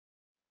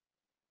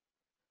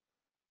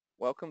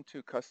Welcome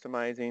to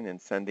customizing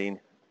and sending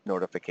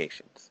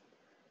notifications.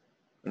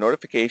 A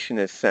notification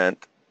is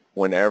sent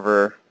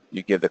whenever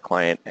you give the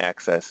client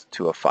access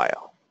to a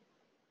file.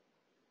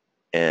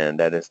 And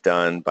that is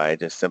done by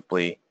just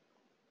simply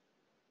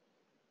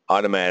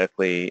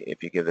automatically,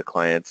 if you give the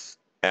clients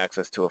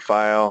access to a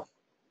file,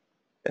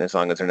 and as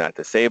long as they're not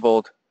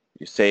disabled,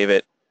 you save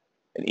it,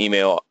 an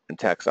email and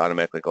text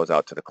automatically goes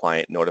out to the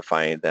client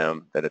notifying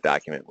them that a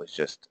document was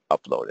just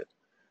uploaded.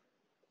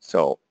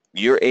 So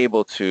you're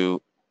able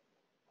to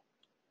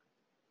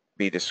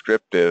be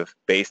descriptive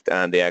based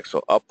on the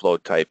actual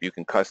upload type. You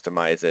can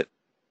customize it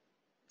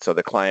so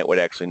the client would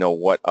actually know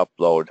what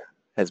upload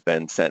has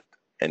been sent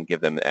and give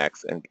them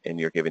access, and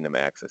you're giving them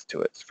access to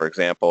it. So for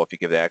example, if you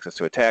give access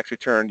to a tax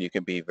return, you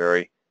can be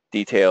very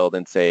detailed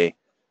and say,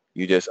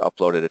 you just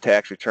uploaded a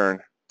tax return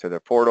to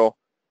their portal,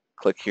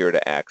 click here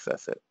to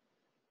access it.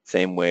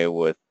 Same way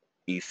with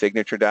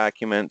e-signature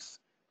documents.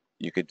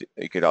 You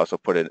could also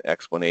put an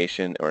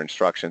explanation or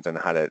instructions on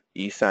how to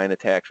e-sign a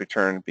tax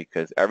return,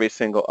 because every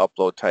single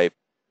upload type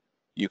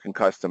you can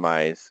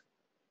customize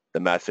the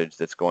message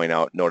that's going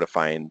out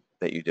notifying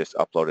that you just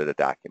uploaded a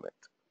document.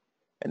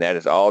 And that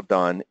is all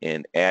done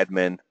in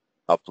admin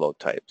upload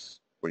types,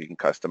 where you can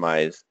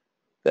customize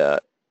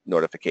the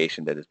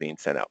notification that is being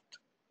sent out.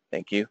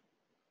 Thank you.